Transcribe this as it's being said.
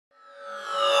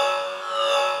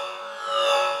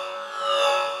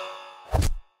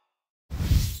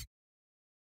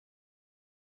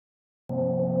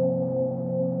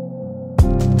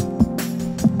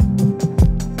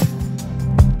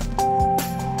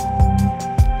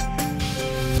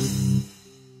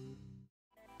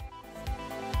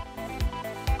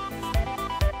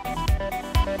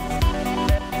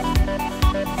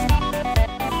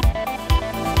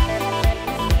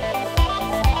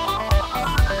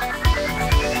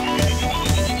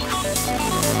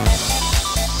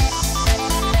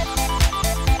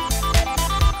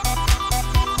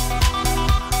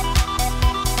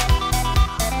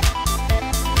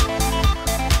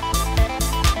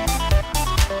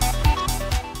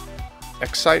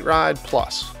X-Cite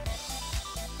Plus.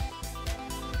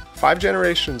 5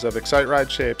 generations of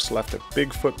X-Cite shapes left a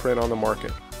big footprint on the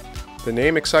market. The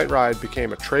name X-Cite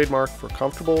became a trademark for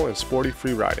comfortable and sporty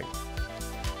freeriding.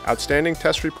 Outstanding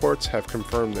test reports have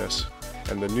confirmed this,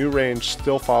 and the new range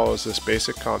still follows this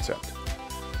basic concept.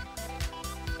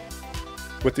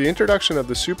 With the introduction of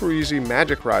the super easy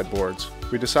Magic Ride boards,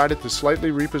 we decided to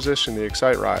slightly reposition the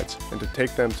X-Cite rides and to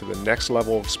take them to the next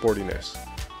level of sportiness.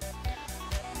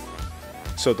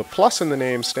 So the plus in the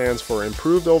name stands for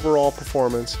improved overall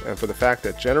performance and for the fact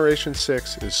that Generation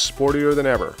 6 is sportier than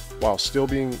ever while still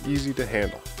being easy to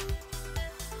handle.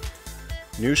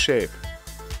 New shape.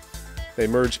 They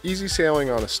merge easy sailing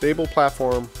on a stable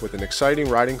platform with an exciting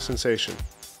riding sensation,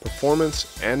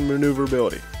 performance, and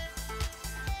maneuverability.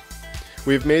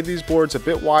 We have made these boards a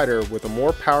bit wider with a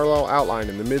more parallel outline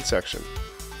in the midsection.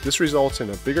 This results in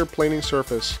a bigger planing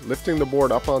surface, lifting the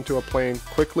board up onto a plane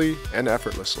quickly and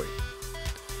effortlessly.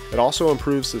 It also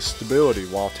improves the stability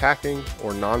while tacking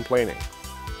or non-planing.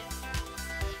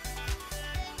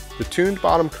 The tuned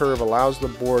bottom curve allows the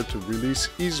board to release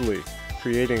easily,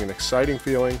 creating an exciting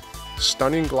feeling,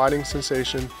 stunning gliding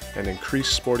sensation, and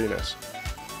increased sportiness.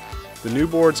 The new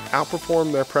boards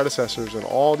outperform their predecessors in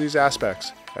all these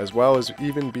aspects, as well as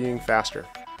even being faster.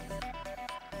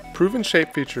 Proven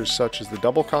shape features such as the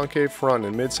double concave front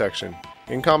and midsection,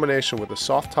 in combination with a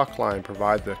soft tuck line,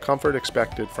 provide the comfort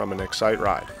expected from an X-Cite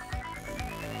ride.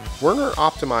 Werner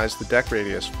optimized the deck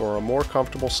radius for a more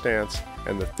comfortable stance,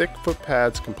 and the thick foot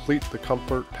pads complete the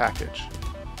comfort package.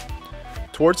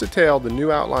 Towards the tail, the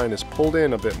new outline is pulled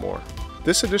in a bit more.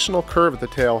 This additional curve at the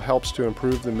tail helps to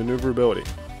improve the maneuverability.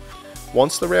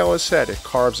 Once the rail is set, it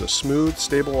carves a smooth,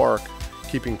 stable arc,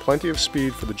 keeping plenty of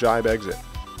speed for the jibe exit.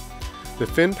 The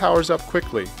fin powers up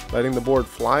quickly, letting the board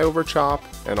fly over chop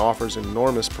and offers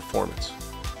enormous performance.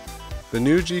 The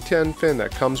new G10 fin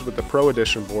that comes with the Pro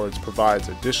Edition boards provides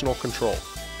additional control.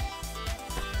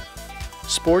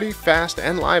 Sporty, fast,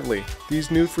 and lively, these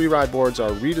new freeride boards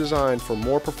are redesigned for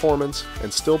more performance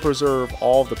and still preserve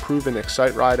all of the proven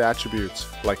X-Cite ride attributes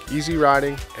like easy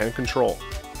riding and control.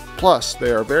 Plus,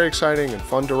 they are very exciting and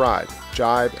fun to ride,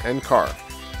 jibe, and carve.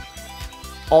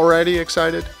 Already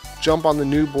excited? Jump on the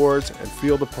new boards and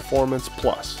feel the performance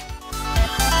plus.